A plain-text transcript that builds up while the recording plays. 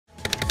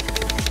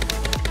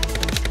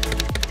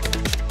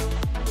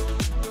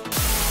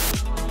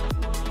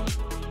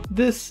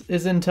This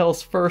is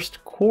Intel's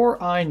first Core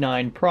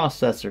i9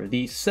 processor,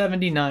 the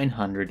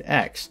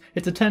 7900X.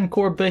 It's a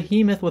 10-core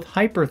behemoth with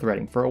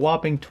hyperthreading for a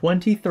whopping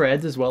 20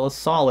 threads as well as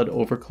solid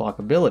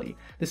overclockability.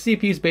 The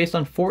CPU is based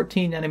on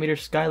 14nm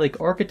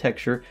Skylake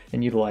architecture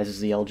and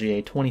utilizes the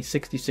LGA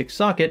 2066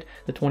 socket,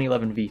 the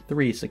 2011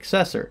 V3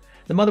 successor.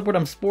 The motherboard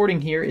I'm sporting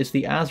here is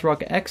the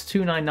ASRock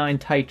X299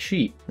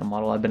 Taichi, a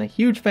model I've been a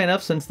huge fan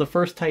of since the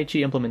first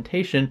Taichi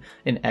implementation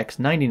in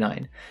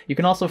X99. You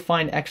can also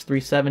find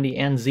X370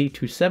 and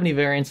Z270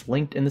 variants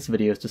linked in this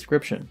video's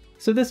description.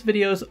 So this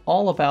video is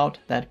all about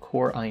that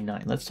Core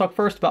i9. Let's talk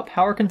first about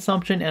power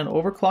consumption and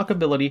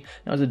overclockability.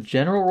 Now, as a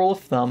general rule of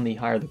thumb, the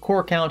higher the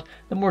core count,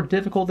 the more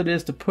difficult it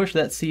is to push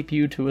that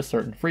CPU to a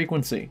certain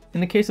frequency.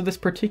 In the case of this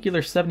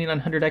particular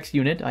 7900X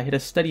unit, I hit a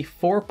steady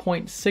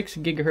 4.6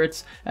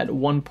 GHz at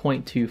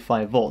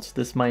 1.25 volts.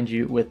 This, mind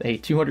you, with a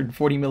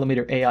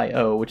 240mm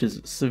AIO, which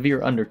is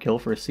severe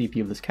underkill for a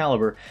CPU of this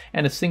caliber,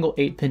 and a single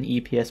 8-pin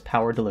EPS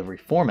power delivery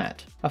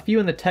format. A few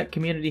in the tech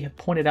community have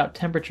pointed out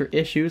temperature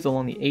issues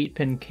along the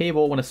 8-pin cable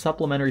when a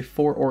supplementary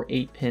 4 or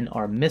 8-pin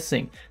are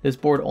missing. This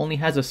board only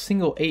has a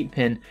single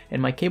 8-pin,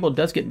 and my cable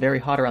does get very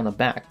hot around the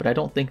back, but I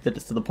don't think that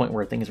it's to the point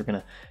where things are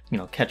gonna,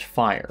 catch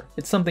fire.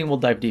 It's something we'll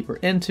dive deeper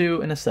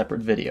into in a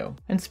separate video.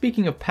 And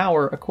speaking of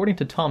power, according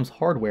to Tom's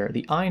Hardware,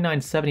 the i9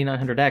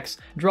 7900X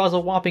draws a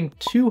whopping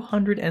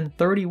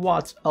 230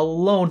 watts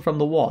alone from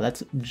the wall.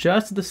 That's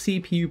just the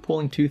CPU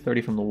pulling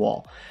 230 from the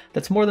wall.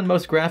 That's more than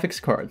most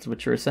graphics cards,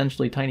 which are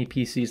essentially tiny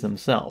PCs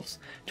themselves.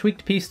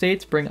 Tweaked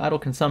P-states bring idle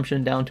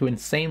consumption down to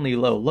insanely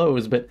low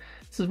lows, but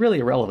this is really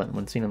irrelevant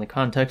when seen in the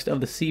context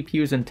of the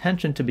CPU's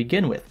intention to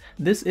begin with.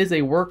 This is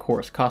a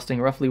workhorse costing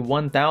roughly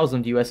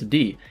 1,000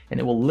 USD, and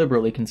it will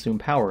liberally consume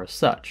power as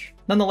such.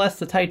 Nonetheless,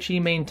 the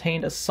Taichi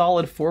maintained a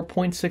solid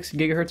 4.6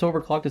 GHz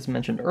overclock as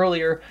mentioned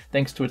earlier,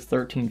 thanks to its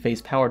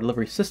 13-phase power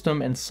delivery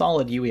system and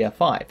solid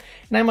UEFI.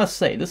 And I must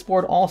say, this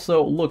board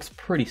also looks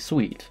pretty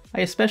sweet.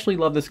 I especially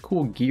love this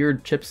cool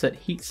geared chipset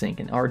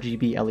heatsink and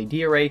RGB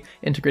LED array,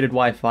 integrated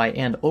Wi-Fi,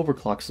 and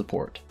overclock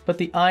support. But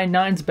the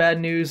i9's bad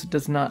news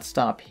does not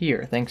stop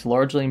here, thanks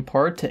largely in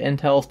part to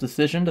Intel's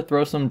decision to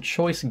throw some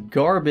choice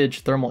garbage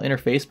thermal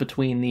interface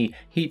between the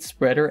heat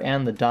spreader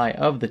and the die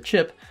of the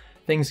chip.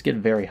 Things get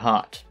very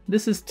hot.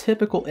 This is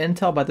typical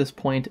Intel by this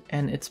point,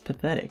 and it's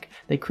pathetic.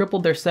 They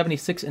crippled their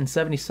 76 and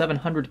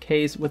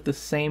 7700Ks with the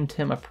same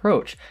TIM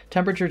approach.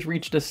 Temperatures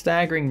reached a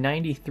staggering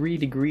 93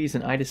 degrees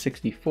in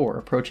IDA64,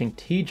 approaching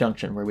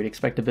T-junction, where we'd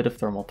expect a bit of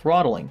thermal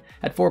throttling.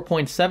 At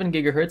 4.7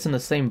 GHz in the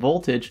same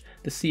voltage,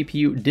 the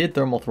CPU did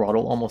thermal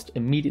throttle almost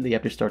immediately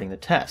after starting the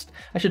test.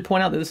 I should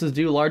point out that this is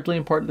due largely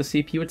in part to the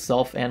CPU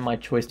itself and my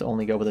choice to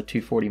only go with a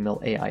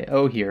 240mm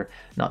AIO here,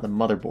 not the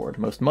motherboard.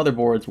 Most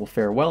motherboards will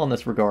fare well in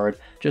this regard,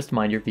 just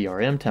mind your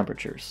VRM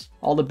temperatures.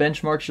 All the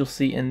benchmarks you'll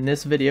see in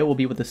this video will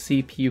be with the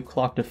CPU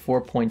clocked to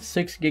 4.6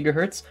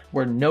 GHz,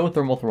 where no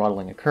thermal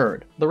throttling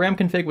occurred. The RAM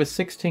config was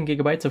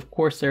 16GB of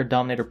Corsair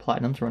Dominator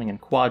Platinums running in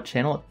quad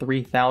channel at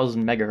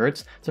 3000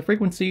 MHz. It's a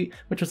frequency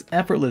which was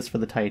effortless for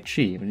the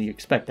Taichi, and you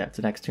expect that, it's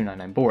an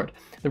X299 board.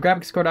 The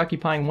graphics card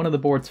occupying one of the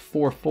board's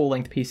 4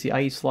 full-length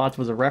PCIe slots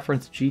was a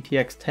reference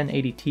GTX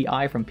 1080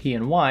 Ti from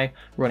PNY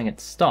running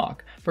at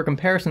stock. For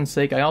comparison's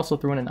sake, I also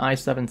threw in an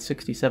i7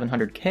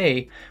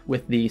 6700K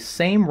with the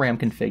same RAM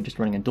config, just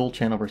running a dual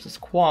channel versus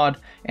quad,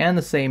 and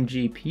the same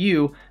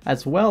GPU,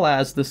 as well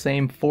as the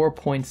same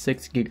 4.6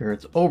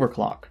 GHz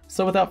overclock.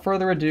 So without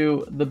further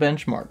ado, the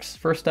benchmarks.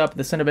 First up,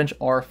 the Cinebench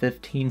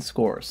R15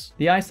 scores.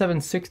 The i7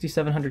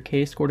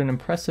 6700K scored an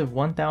impressive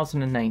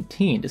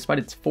 1019 despite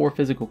its 4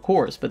 physical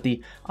cores, but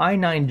the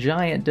i9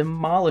 Giant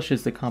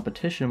demolishes the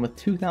competition with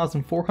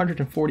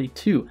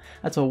 2442.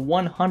 That's a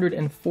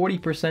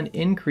 140%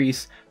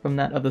 increase from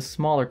that of the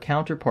smaller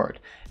counterpart.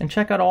 And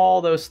check out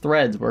all those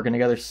threads working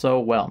together so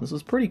well. This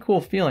is a pretty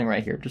cool feeling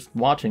right here, just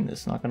watching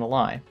this, not gonna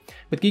lie.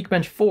 With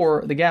Geekbench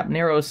 4, the gap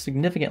narrows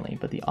significantly,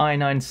 but the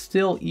i9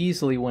 still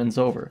easily wins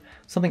over.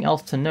 Something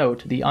else to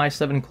note, the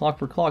i7 clock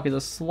for clock is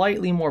a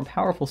slightly more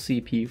powerful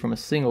CPU from a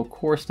single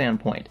core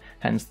standpoint,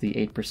 hence the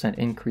 8%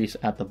 increase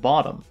at the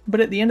bottom.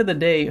 But at the end of the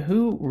day,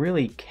 who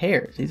really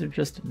cares? These are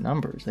just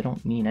numbers, they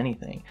don't mean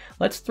anything.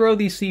 Let's throw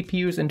these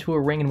CPUs into a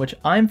ring in which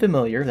I'm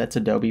familiar, that's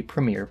Adobe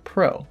Premiere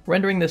Pro.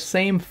 Rendering the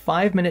same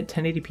 5-minute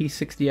 1080p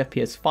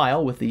 60fps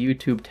file with the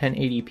YouTube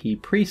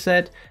 1080p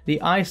preset, the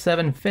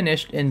i7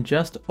 finished in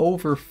just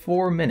over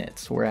 4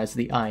 minutes, whereas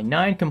the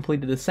i9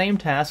 completed the same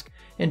task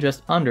in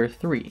just under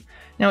 3.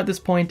 Now at this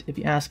point, if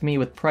you ask me,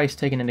 with price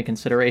taken into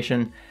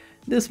consideration,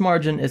 this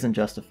margin isn't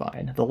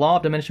justified. The law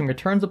of diminishing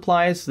returns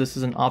applies. This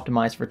isn't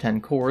optimized for 10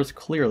 cores,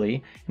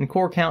 clearly, and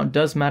core count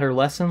does matter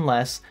less and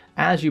less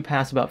as you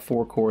pass about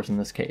 4 cores in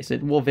this case.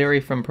 It will vary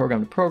from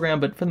program to program,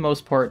 but for the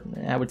most part,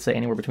 I would say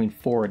anywhere between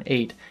 4 and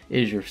 8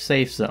 is your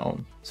safe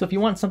zone. So if you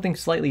want something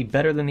slightly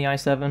better than the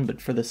i7,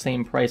 but for the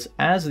same price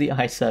as the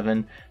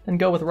i7, then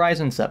go with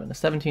Ryzen 7. The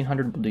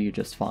 1700 will do you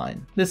just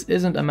fine. This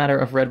isn't a matter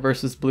of red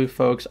versus blue,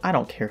 folks. I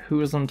don't care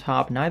who is on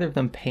top. Neither of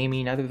them pay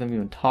me. Neither of them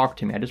even talk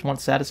to me. I just want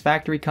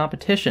satisfactory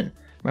competition.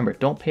 Remember,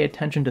 don't pay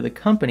attention to the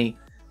company.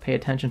 pay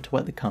attention to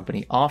what the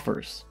company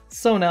offers.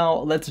 So now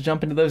let's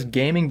jump into those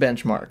gaming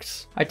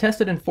benchmarks. I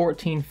tested in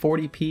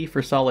 1440p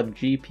for solid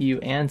GPU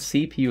and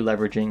CPU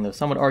leveraging, though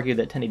some would argue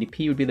that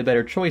 1080p would be the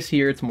better choice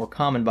here. It's more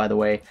common, by the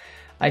way.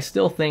 I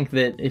still think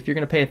that if you're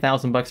going to pay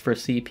 $1,000 for a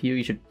CPU,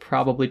 you should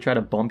probably try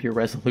to bump your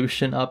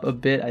resolution up a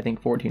bit. I think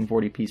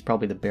 1440p is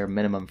probably the bare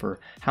minimum for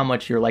how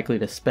much you're likely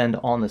to spend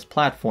on this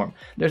platform.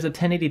 There's a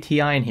 1080 Ti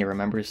in here,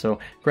 remember, so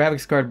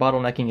graphics card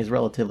bottlenecking is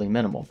relatively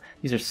minimal.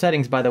 These are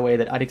settings, by the way,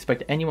 that I'd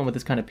expect anyone with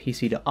this kind of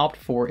PC to opt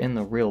for in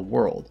the real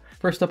world.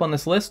 First up on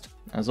this list,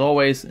 as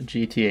always,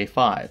 GTA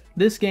 5.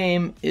 This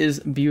game is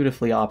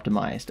beautifully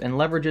optimized and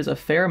leverages a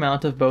fair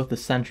amount of both the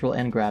central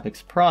and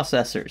graphics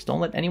processors.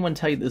 Don't let anyone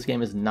tell you this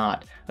game is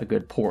not a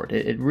good port.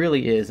 It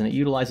really is, and it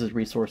utilizes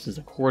resources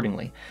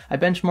accordingly. I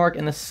benchmark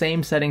in the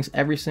same settings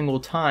every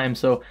single time,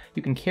 so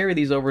you can carry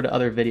these over to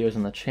other videos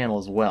on the channel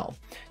as well.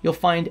 You'll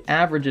find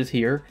averages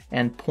here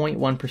and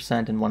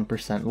 0.1% and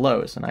 1%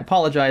 lows, and I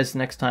apologize,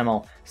 next time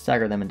I'll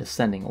stagger them in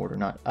descending order,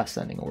 not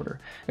ascending order.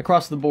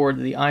 Across the board,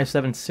 the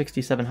i7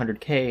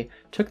 6700K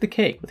took the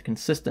cake with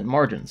consistent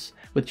margins.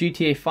 With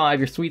GTA 5,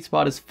 your sweet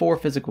spot is 4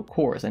 physical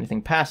cores.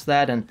 Anything past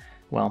that, and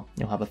well,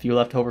 you'll have a few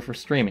left over for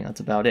streaming,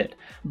 that's about it.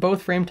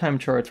 Both frame time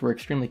charts were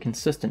extremely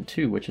consistent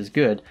too, which is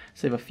good,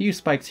 save a few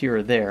spikes here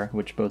or there,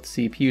 which both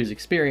CPUs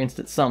experienced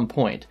at some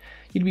point.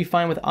 You'd be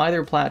fine with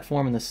either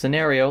platform in this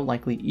scenario,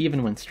 likely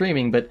even when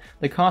streaming, but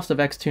the cost of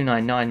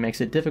X299 makes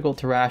it difficult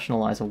to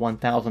rationalize a $1,000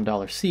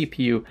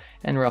 CPU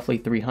and roughly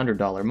 $300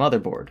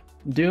 motherboard.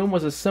 Doom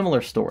was a similar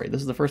story.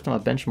 This is the first time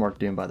I've benchmarked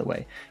Doom, by the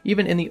way.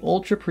 Even in the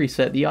Ultra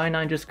preset, the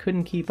i9 just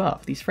couldn't keep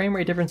up. These frame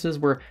rate differences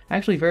were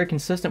actually very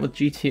consistent with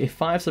GTA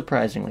 5,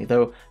 surprisingly,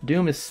 though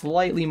Doom is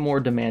slightly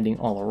more demanding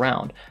all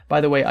around. By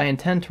the way, I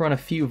intend to run a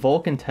few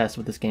Vulkan tests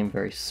with this game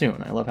very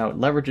soon. I love how it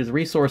leverages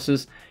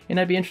resources, and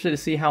I'd be interested to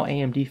see how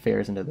AMD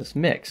fares into this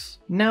mix.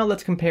 Now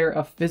let's compare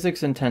a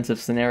physics-intensive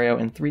scenario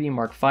in 3D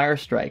Mark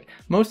FireStrike.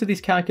 Most of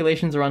these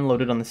calculations are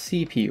unloaded on the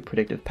CPU.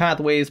 Predictive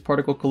pathways,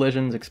 particle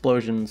collisions,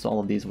 explosions,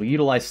 all of these will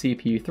utilize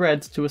CPU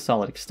threads to a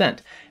solid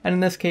extent. And in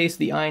this case,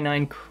 the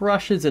i9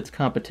 crushes its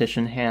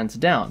competition hands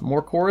down.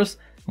 More cores,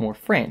 more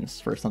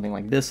frames, for something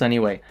like this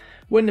anyway.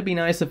 Wouldn't it be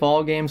nice if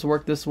all games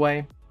worked this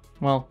way?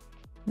 Well,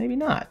 maybe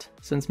not,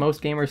 since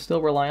most gamers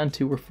still rely on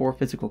 2 or 4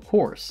 physical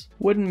cores.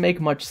 Wouldn't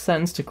make much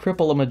sense to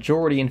cripple a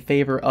majority in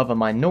favor of a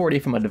minority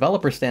from a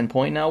developer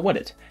standpoint, now would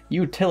it?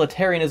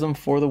 Utilitarianism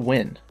for the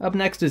win. Up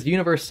next is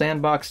Universe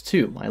Sandbox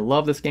 2. I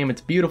love this game, it's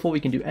beautiful,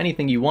 we can do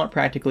anything you want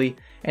practically,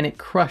 and it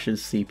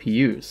crushes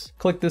CPUs.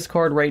 Click this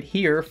card right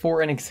here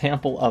for an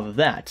example of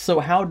that. So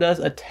how does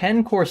a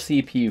 10-core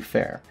CPU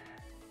fare?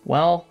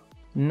 Well,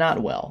 not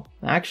well.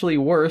 Actually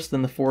worse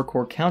than the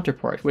 4-core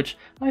counterpart, which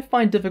I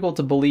find difficult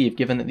to believe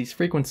given that these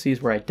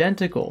frequencies were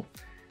identical.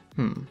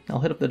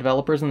 I'll hit up the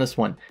developers on this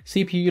one.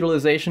 CPU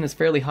utilization is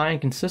fairly high and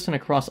consistent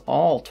across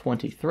all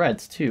 20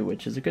 threads too,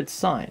 which is a good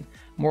sign.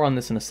 More on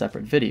this in a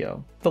separate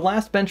video. The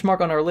last benchmark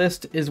on our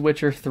list is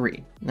Witcher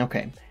 3.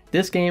 Okay,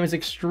 this game is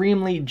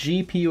extremely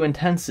GPU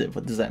intensive.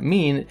 What does that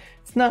mean?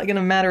 It's not going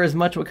to matter as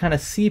much what kind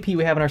of CPU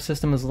we have in our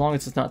system as long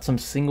as it's not some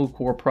single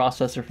core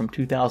processor from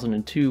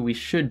 2002. We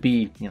should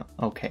be,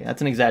 okay,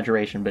 that's an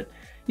exaggeration, but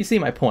you see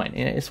my point.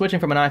 Switching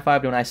from an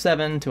i5 to an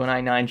i7 to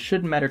an i9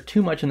 shouldn't matter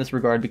too much in this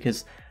regard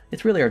because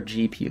it's really our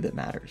GPU that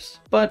matters.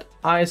 But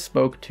I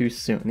spoke too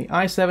soon. The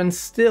i7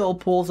 still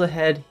pulls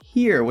ahead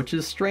here, which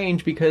is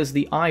strange because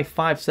the i5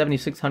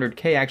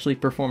 7600K actually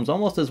performs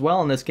almost as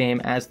well in this game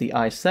as the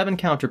i7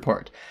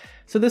 counterpart.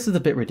 So this is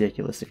a bit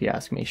ridiculous if you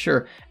ask me.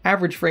 Sure,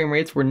 average frame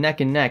rates were neck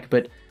and neck,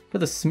 but for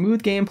the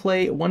smooth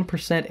gameplay,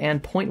 1%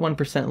 and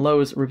 0.1%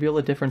 lows reveal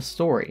a different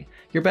story.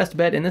 Your best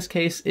bet in this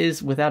case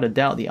is without a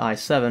doubt the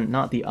i7,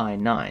 not the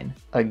i9.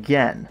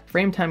 Again,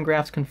 frame time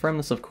graphs confirm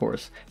this, of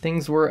course.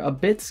 Things were a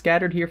bit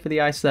scattered here for the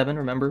i7.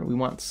 Remember, we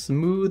want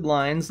smooth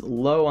lines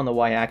low on the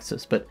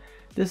y-axis, but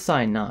this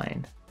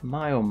i9,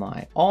 my oh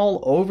my,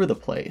 all over the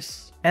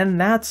place.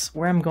 And that's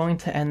where I'm going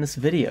to end this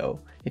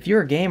video. If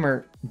you're a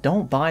gamer,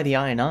 don't buy the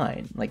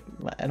i9. Like,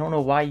 I don't know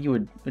why you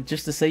would, but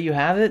just to say you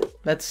have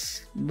it,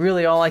 that's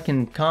really all I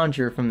can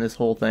conjure from this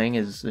whole thing,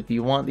 is if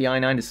you want the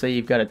i9 to say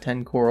you've got a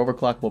 10-core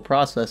overclockable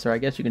processor, I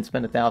guess you can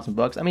spend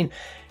 $1,000. I mean,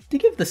 to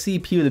give the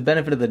CPU the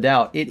benefit of the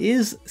doubt, it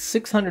is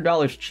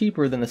 $600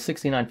 cheaper than the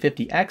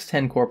 6950X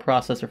 10-core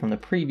processor from the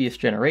previous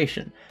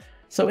generation.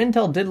 So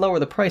Intel did lower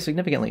the price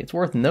significantly, it's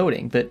worth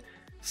noting, but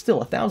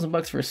still,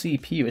 $1,000 for a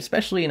CPU,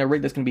 especially in a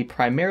rig that's going to be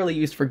primarily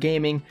used for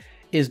gaming,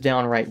 is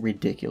downright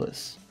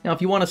ridiculous. Now,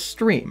 if you want to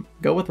stream,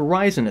 go with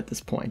Ryzen at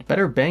this point.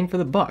 Better bang for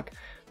the buck.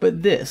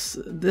 But this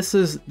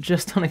is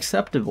just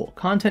unacceptable.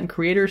 Content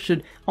creators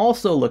should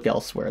also look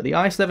elsewhere. The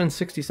i7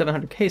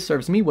 6700K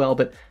serves me well,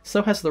 but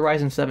so has the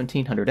Ryzen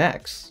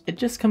 1700X. It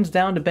just comes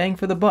down to bang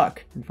for the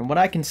buck, and from what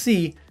I can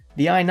see,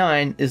 the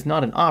i9 is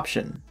not an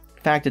option.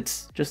 In fact,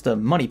 it's just a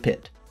money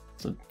pit.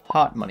 It's a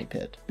hot money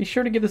pit. Be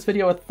sure to give this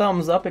video a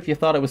thumbs up if you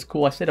thought it was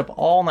cool. I stayed up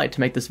all night to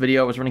make this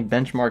video. I was running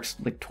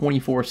benchmarks like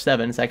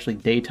 24/7. It's actually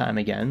daytime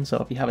again. So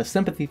if you have a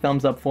sympathy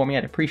thumbs up for me,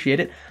 I'd appreciate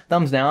it.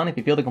 Thumbs down if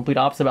you feel the complete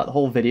opposite about the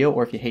whole video,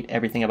 or if you hate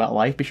everything about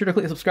life. Be sure to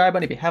click the subscribe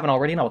button if you haven't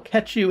already, and I'll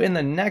catch you in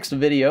the next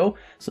video.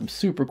 Some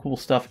super cool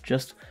stuff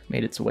just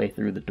made its way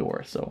through the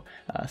door. So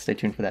stay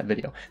tuned for that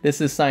video. This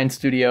is Science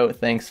Studio.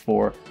 Thanks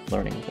for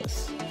learning with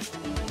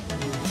us.